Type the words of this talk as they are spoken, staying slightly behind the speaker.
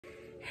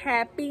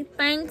Happy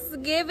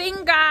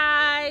Thanksgiving,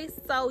 guys.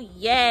 So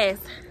yes,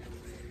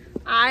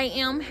 I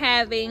am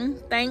having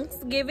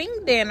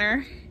Thanksgiving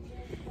dinner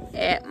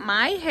at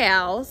my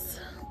house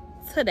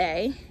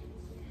today,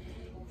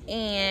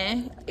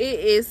 and it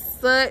is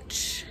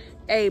such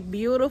a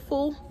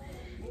beautiful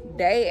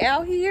day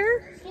out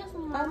here.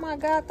 Oh my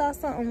god, I thought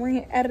something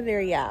ran out of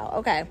there, y'all.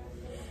 Okay,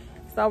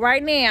 so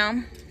right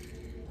now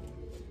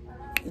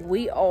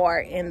we are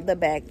in the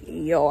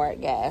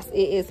backyard, guys. It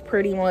is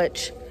pretty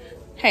much,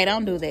 hey,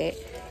 don't do that.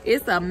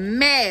 It's a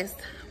mess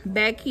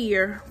back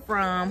here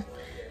from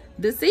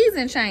the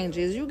season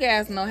changes. You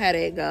guys know how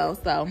that goes.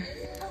 So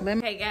let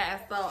me, hey guys,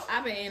 so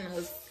I've been in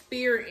a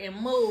spirit and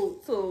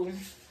mood to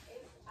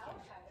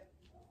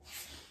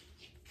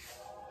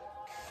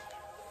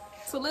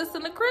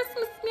listen to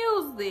Christmas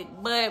music,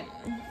 but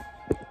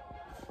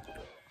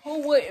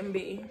who wouldn't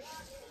be?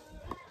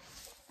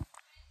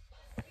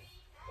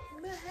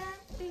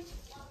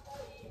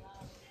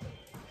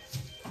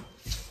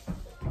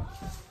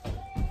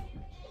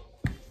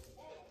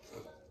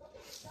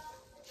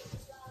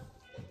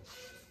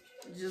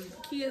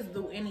 Just kids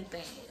do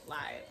anything.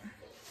 Like,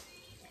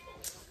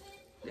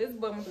 this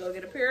boy must go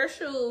get a pair of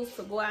shoes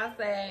to go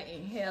outside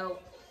and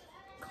help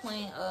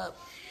clean up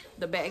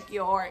the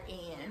backyard.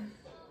 And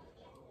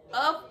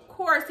of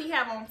course he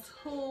have on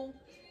two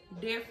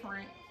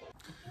different.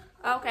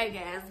 Okay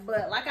guys,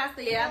 but like I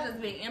said, I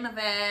just been in the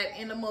vibe,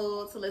 in the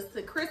mood to listen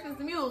to Christmas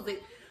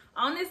music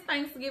on this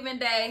Thanksgiving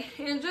day,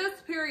 and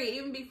just period,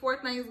 even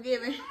before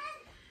Thanksgiving,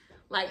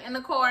 like in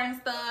the car and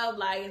stuff.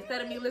 Like,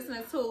 instead of me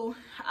listening to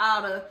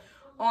all the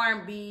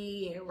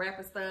R&B and rap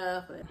and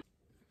stuff.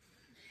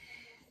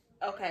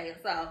 Okay,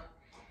 so,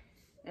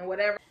 and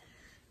whatever.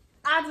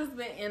 I just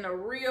been in a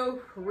real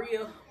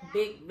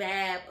big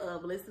vibe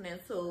of listening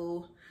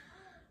to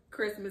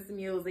Christmas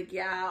music,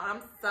 y'all.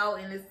 I'm so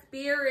in the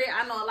spirit.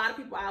 I know a lot of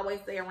people always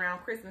say around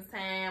Christmas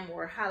time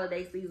or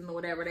holiday season or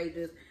whatever, they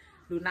just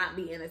do not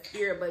be in the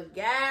spirit. But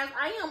guys,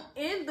 I am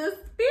in the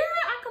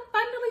spirit. I can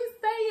finally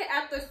say it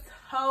after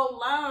so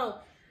long.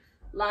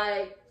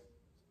 Like,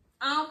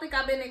 I don't think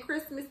I've been in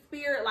Christmas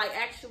spirit, like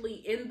actually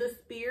in the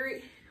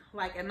spirit,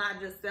 like, and not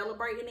just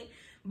celebrating it,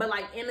 but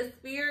like in the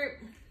spirit.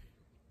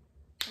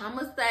 I'm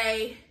gonna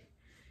say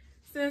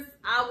since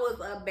I was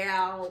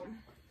about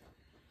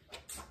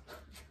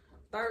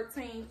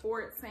 13,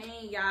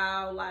 14,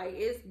 y'all. Like,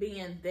 it's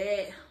been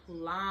that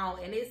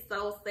long, and it's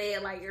so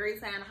sad. Like, every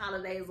time the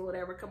holidays or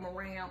whatever come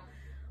around,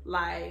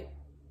 like,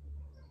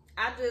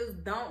 I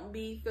just don't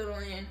be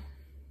feeling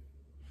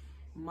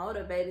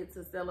motivated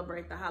to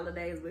celebrate the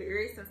holidays. But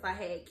ever since I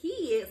had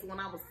kids, when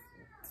I was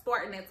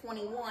starting at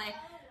 21,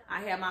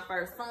 I had my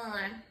first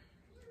son.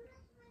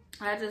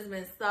 I just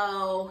been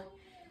so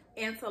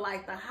into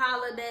like the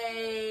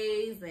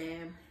holidays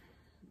and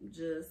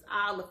just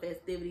all the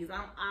festivities.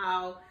 I'm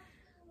all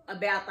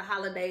about the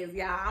holidays,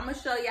 y'all. I'm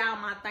gonna show y'all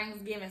my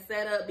Thanksgiving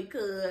setup,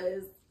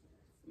 because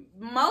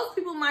most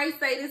people might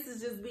say this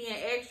is just being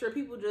extra.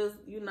 People just,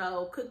 you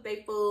know, cook their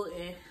food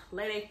and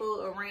lay their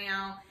food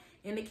around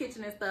in the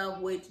kitchen and stuff,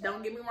 which,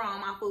 don't get me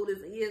wrong, my food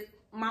is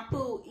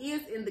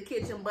in the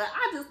kitchen, but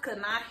I just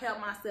could not help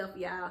myself,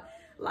 y'all.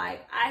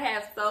 Like, I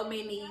have so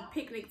many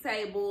picnic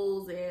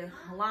tables and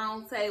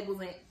long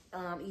tables and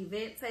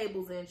event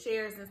tables and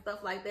chairs and stuff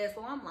like that.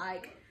 So I'm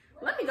like,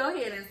 let me go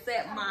ahead and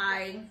set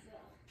my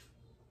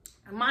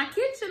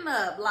kitchen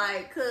up,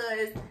 like,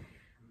 cause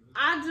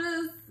I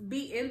just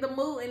be in the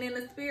mood and in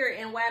the spirit,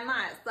 and why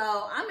not?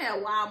 So I'm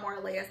at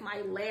Walmart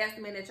last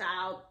minute,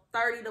 y'all,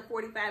 30 to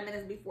 45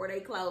 minutes before they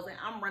close, and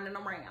I'm running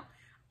around.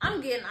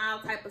 I'm getting all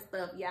type of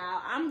stuff,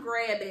 y'all. I'm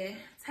grabbing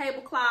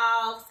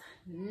tablecloths,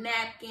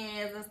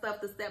 napkins and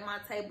stuff to set my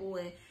table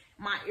and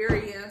my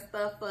area and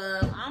stuff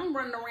up. I'm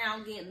running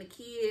around getting the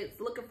kids,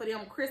 looking for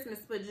them Christmas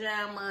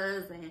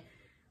pajamas and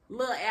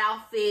little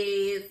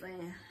outfits,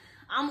 and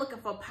I'm looking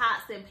for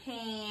pots and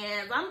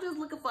pans. I'm just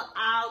looking for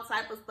all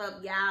type of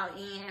stuff, y'all.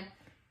 And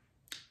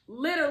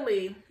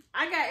literally,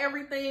 I got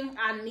everything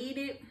I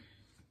needed,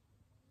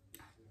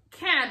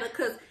 kinda,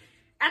 cause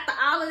after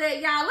all of that,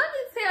 y'all, let me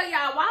tell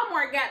y'all,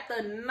 Walmart got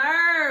the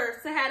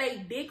nerve to have they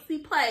Dixie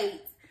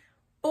plates,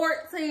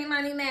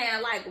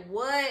 $14.99. Like,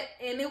 what?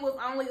 And it was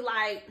only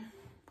like,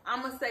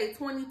 I'm gonna say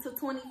 20 to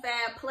 25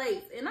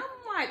 plates. And I'm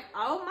like,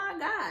 oh my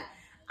God,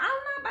 I'm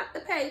not about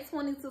to pay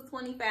 $20 to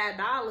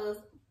 $25.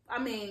 I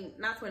mean,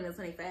 not 20 to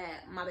 25,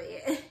 my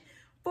bad.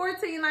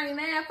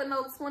 $14.99 for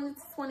no 20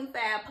 to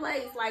 25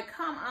 plates. Like,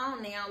 come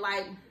on now.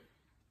 Like,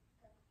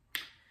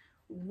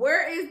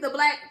 where is the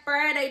Black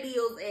Friday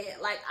deals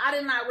at? Like, I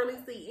did not really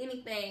see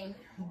anything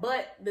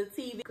but the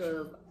TV.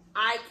 Because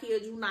I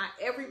kid you not,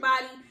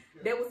 everybody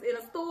that was in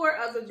a store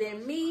other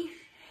than me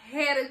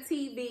had a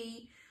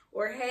TV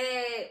or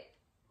had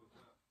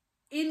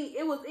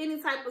any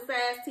type of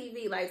size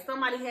TV. Like,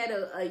 somebody had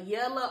a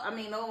yellow, I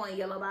mean, no one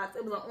yellow box,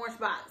 it was an orange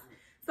box.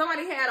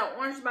 Somebody had an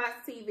orange box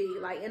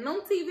TV. Like, and them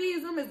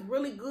TVs, them is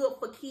really good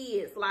for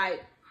kids.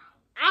 Like,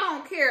 I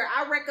don't care.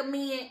 I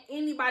recommend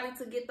anybody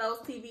to get those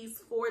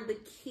TVs for the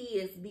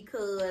kids,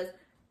 because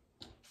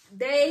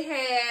they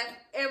have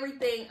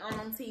everything on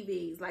them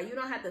TVs. Like, you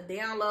don't have to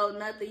download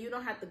nothing. You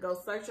don't have to go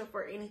searching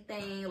for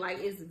anything. Like,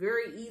 it's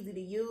very easy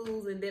to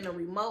use, and then a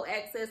remote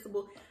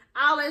accessible.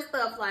 All that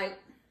stuff, like,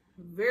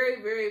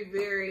 very, very,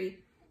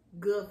 very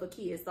good for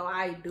kids. So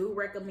I do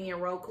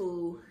recommend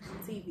Roku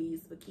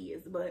TVs for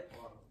kids. But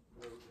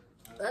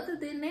other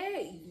than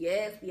that,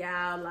 yes,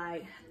 y'all,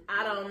 like,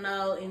 I don't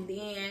know. And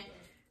then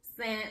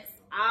since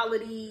all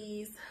of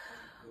these,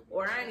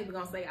 or I ain't even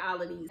gonna say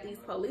all of these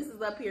police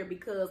is up here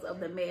because of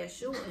the mass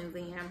shootings,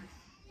 and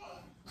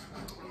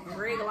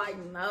Greg like,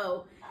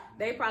 no,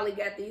 they probably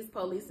got these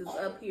police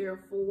up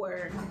here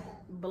for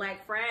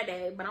Black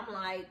Friday. But I'm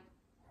like,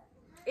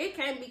 it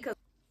can't be, because,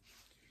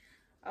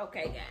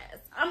 okay guys,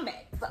 I'm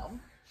back. So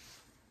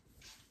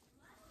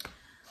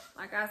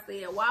like I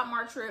said,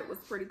 Walmart trip was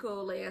pretty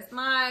cool last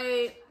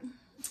night.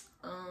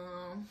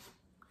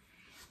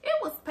 It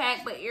was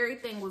packed, but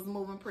everything was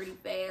moving pretty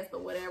fast or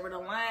whatever. The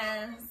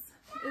lines,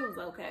 it was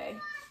okay.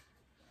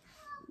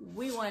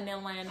 We wasn't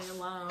in line that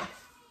long.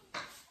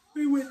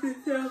 We went to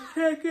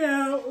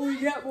self-checkout.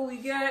 We got what we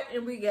got,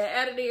 and we got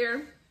out of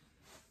there.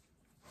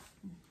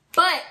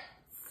 But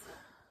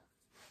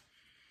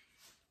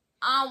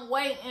I'm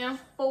waiting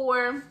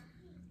for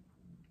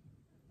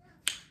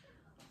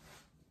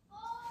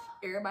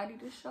everybody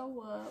to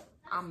show up.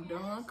 I'm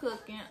done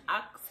cooking.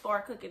 I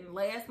started cooking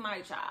last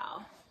night,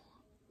 y'all.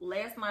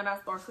 Last night I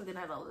started cooking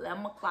at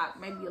 11 o'clock,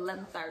 maybe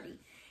 11:30.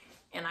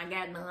 And I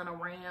got done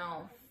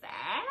around 5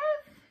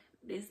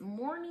 this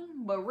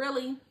morning. But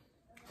really,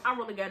 I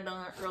really got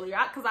done earlier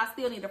because I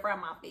still need to fry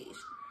my fish.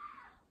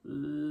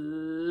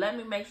 Let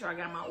me make sure I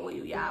got my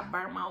oil, y'all. I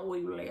burnt my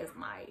oil last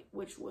night,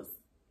 which was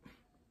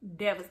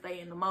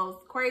devastating. The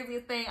most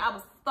craziest thing. I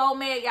was so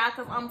mad, y'all,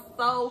 because I'm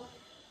so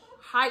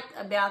hyped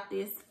about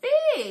this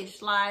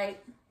fish.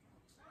 Like,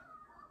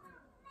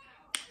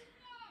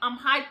 I'm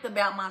hyped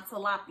about my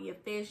tilapia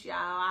fish, y'all.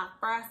 I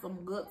fried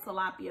some good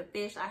tilapia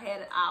fish. I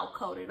had it all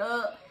coated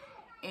up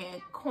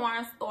in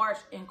cornstarch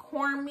and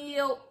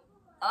cornmeal.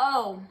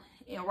 Oh,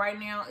 and right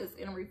now it's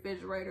in the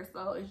refrigerator,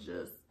 so it's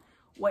just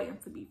waiting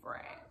to be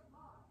fried.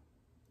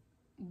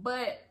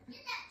 But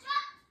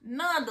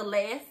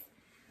nonetheless,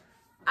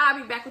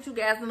 I'll be back with you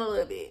guys in a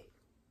little bit.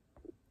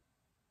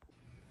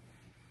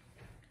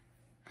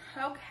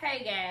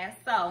 Okay, guys,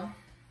 so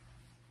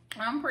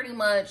I'm pretty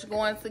much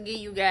going to give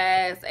you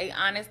guys a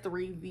honest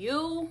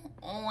review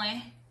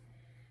on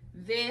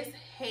this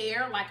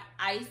hair. Like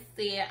I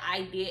said,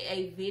 I did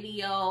a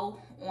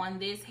video on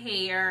this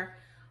hair.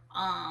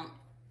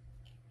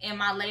 In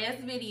my last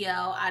video,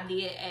 I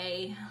did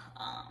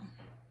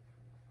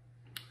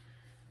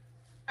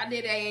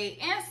a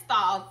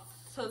install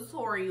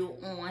tutorial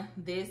on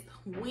this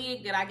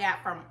wig that I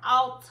got from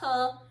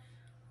Outre.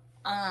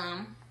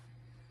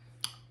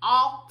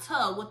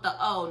 Outre with the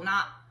O,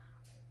 not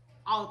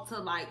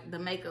Ulta like the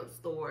makeup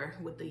store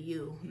with the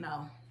U.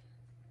 No,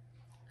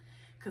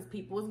 because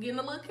people was getting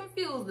a little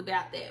confused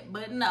about that.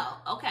 But no,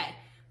 okay.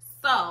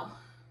 So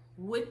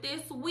with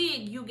this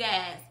wig, you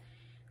guys,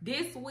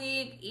 this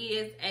wig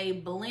is a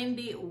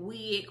blended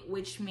wig,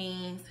 which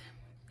means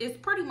it's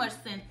pretty much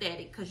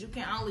synthetic because you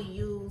can only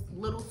use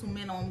little to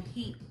minimum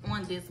heat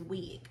on this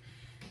wig.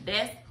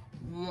 That's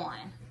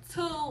one.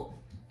 Two,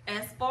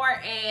 as far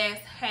as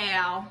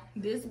how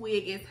this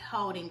wig is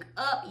holding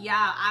up, y'all,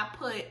 I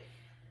put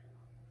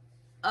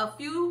a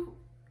few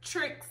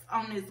tricks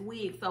on this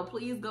wig, so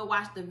please go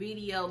watch the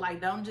video.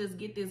 Like, don't just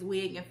get this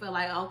wig and feel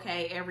like,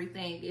 okay,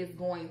 everything is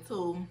going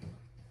to,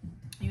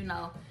 you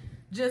know,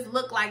 just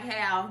look like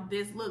how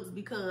this looks,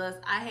 because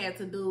I had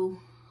to do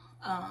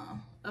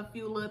a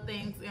few little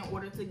things in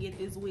order to get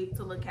this wig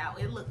to look how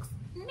it looks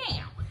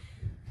now.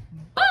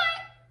 But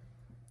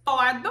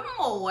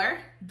furthermore,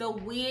 the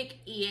wig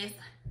is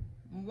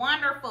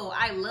wonderful.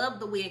 I love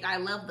the wig. I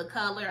love the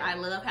color. I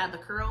love how the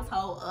curls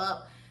hold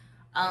up.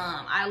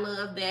 I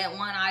love that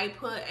when I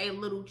put a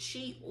little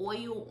cheap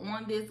oil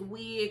on this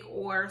wig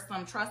or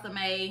some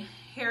Tresemme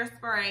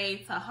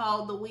hairspray to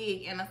hold the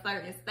wig in a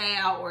certain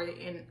style or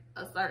in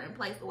a certain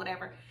place or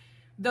whatever,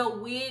 the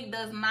wig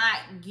does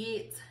not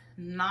get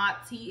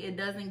knotty. It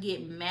doesn't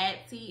get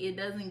matty. It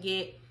doesn't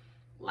get,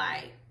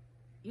 like,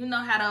 you know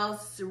how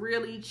those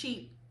really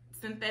cheap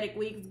synthetic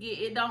wigs get?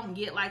 It don't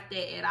get like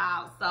that at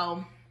all.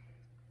 So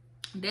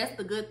that's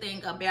the good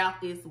thing about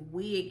this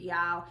wig,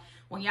 y'all.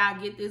 When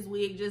y'all get this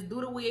wig, just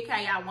do the wig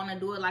how y'all want to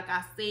do it. Like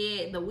I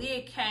said, the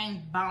wig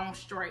came bone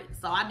straight,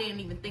 so I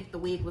didn't even think the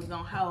wig was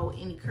gonna hold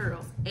any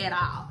curls at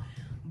all.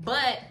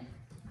 But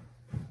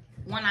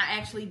when I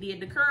actually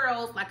did the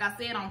curls, like I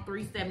said, on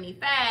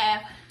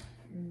 $375,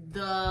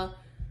 the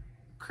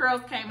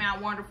curls came out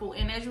wonderful.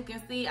 And as you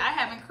can see, I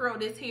haven't curled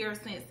this hair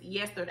since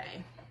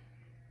yesterday.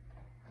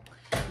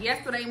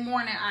 Yesterday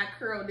morning, I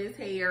curled this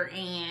hair,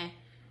 and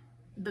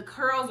the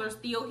curls are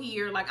still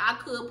here. Like, I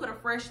could put a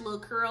fresh little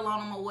curl on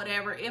them or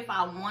whatever if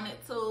I wanted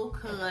to,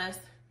 because,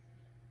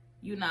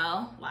 you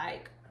know,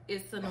 like,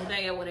 it's a new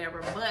day or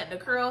whatever. But the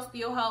curls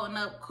still holding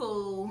up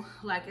cool.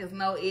 Like, it's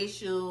no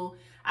issue.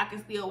 I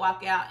can still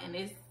walk out and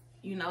this,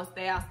 you know,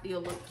 style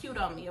still look cute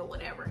on me or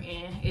whatever,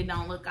 and it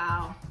don't look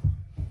all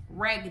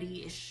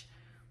raggedy-ish.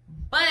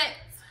 But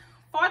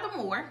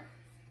furthermore,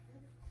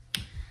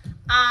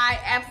 I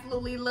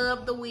absolutely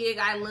love the wig.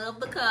 I love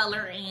the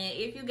color, and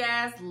if you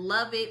guys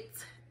love it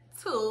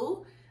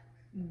too,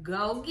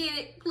 go get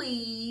it,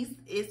 please.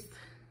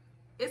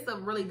 It's a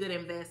really good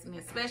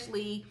investment,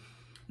 especially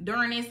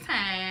during this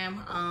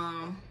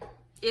time.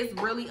 It's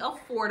really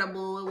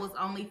affordable. It was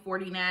only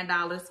 $49,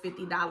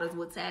 $50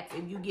 with tax.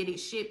 If you get it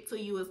shipped to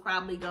you, it's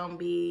probably gonna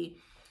be,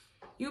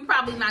 you're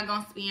probably not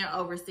gonna spend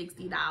over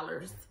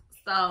 $60.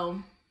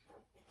 So,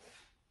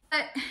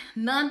 but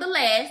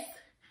nonetheless,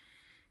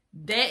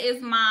 that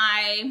is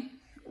my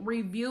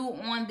review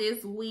on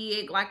this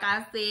wig. Like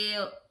I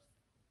said,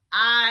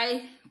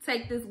 I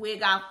take this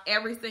wig off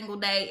every single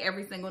day,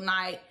 every single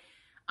night.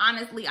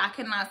 Honestly, I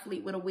cannot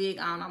sleep with a wig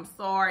on. I'm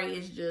sorry,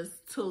 it's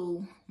just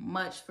too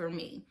much for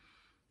me.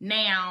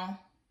 Now,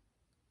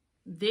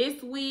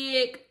 this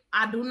wig,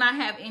 I do not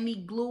have any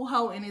glue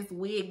hole in this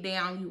wig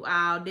down, you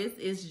all. This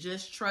is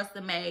just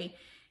Trust-A-May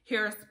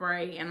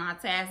hairspray, and I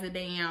taz it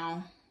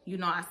down. You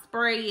know, I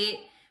spray it,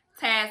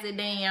 taz it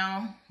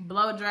down,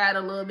 blow dry it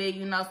a little bit,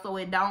 you know, so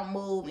it don't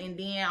move. And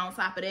then on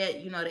top of that,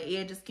 you know, the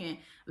edges can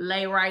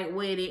lay right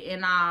with it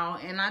and all.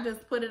 And I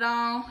just put it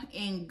on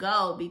and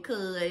go,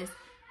 because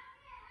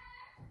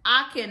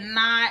I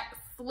cannot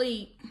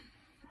sleep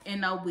in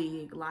no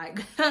wig. Like,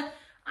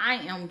 I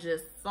am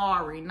just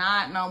sorry,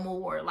 not no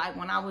more. Like,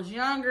 when I was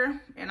younger,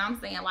 and I'm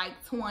saying like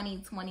 20,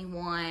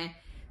 21,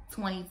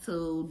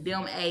 22,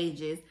 them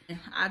ages,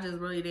 I just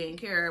really didn't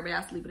care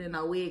about sleeping in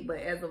no wig. But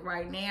as of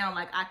right now,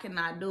 like, I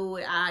cannot do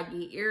it. I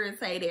get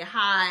irritated,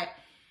 hot,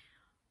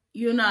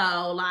 you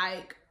know,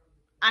 like,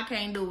 I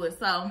can't do it.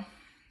 So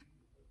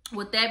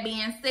with that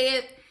being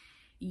said,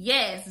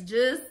 yes,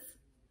 just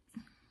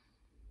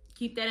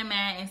keep that in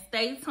mind and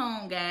stay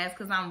tuned, guys,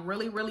 because I'm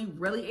really, really,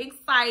 really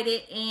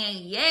excited. And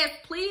yes,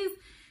 please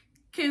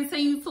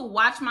continue to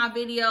watch my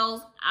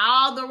videos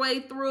all the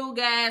way through,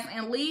 guys,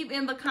 and leave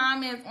in the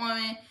comments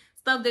on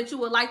stuff that you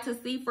would like to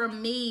see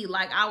from me.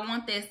 Like, I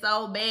want that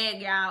so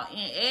bad, y'all.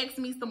 And ask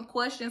me some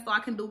questions so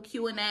I can do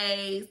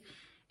Q&As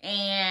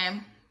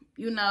and,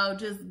 you know,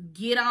 just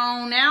get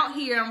on out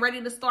here. I'm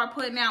ready to start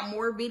putting out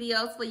more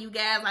videos for you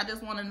guys. I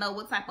just want to know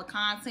what type of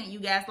content you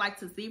guys like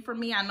to see from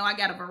me. I know I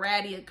got a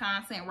variety of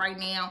content right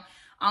now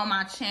on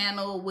my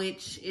channel,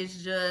 which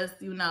is just,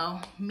 you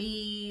know,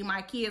 me,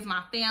 my kids,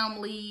 my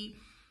family,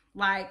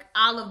 like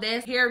all of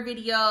that, hair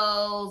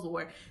videos,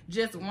 or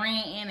just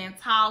ranting and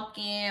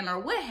talking, or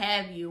what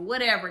have you,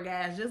 whatever,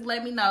 guys. Just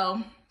let me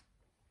know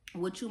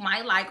what you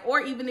might like,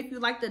 or even if you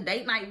like the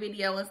date night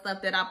video and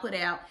stuff that I put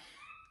out.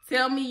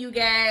 Tell me, you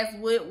guys,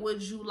 what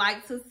would you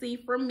like to see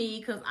from me?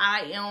 Because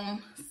I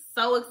am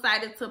so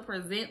excited to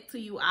present to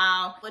you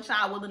all what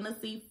y'all willing to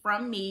see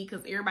from me,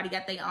 because everybody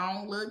got their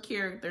own little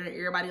character, and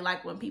everybody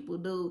like when people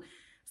do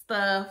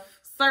stuff,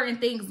 certain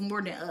things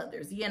more than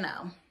others, you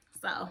know.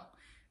 So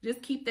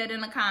just keep that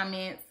in the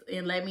comments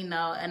and let me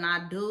know. And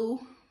I do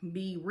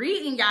be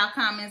reading y'all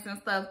comments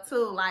and stuff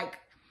too. Like,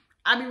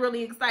 I be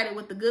really excited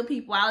with the good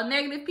people. All the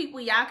negative people,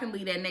 y'all can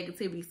leave that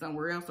negativity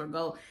somewhere else, or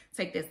go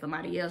take that to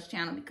somebody else's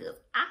channel, because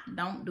I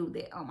don't do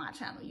that on my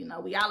channel. You know,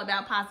 we all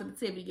about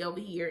positivity over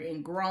here,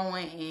 and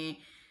growing, and,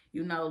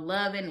 you know,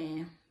 loving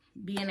and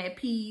being at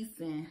peace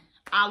and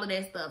all of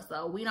that stuff.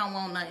 So we don't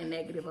want nothing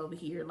negative over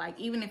here. Like,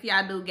 even if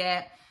y'all do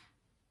get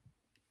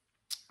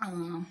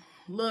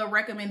little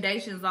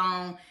recommendations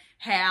on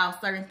how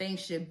certain things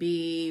should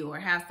be, or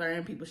how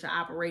certain people should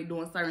operate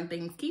doing certain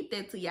things, keep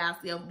that to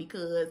yourself,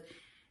 because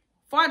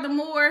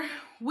furthermore,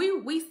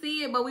 we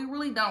see it, but we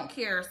really don't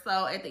care.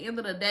 So at the end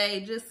of the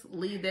day, just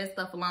leave that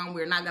stuff alone.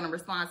 We're not going to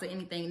respond to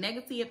anything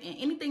negative, and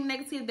anything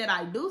negative that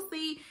I do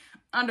see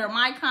under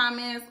my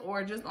comments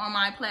or just on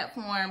my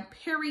platform,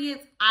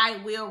 period,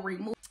 I will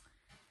remove.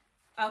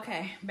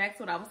 Okay, back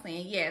to what I was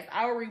saying. Yes,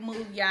 I will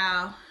remove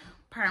y'all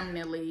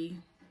permanently,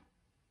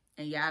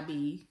 and y'all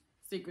be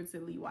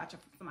secretly watching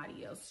from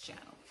somebody else's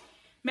channel,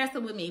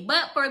 messing with me.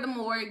 But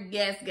furthermore,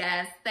 yes,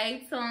 guys,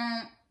 stay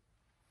tuned.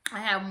 I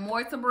have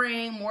more to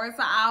bring, more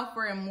to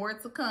offer, and more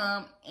to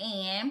come.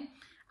 And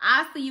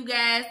I'll see you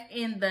guys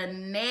in the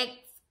next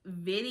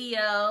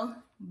video.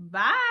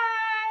 Bye.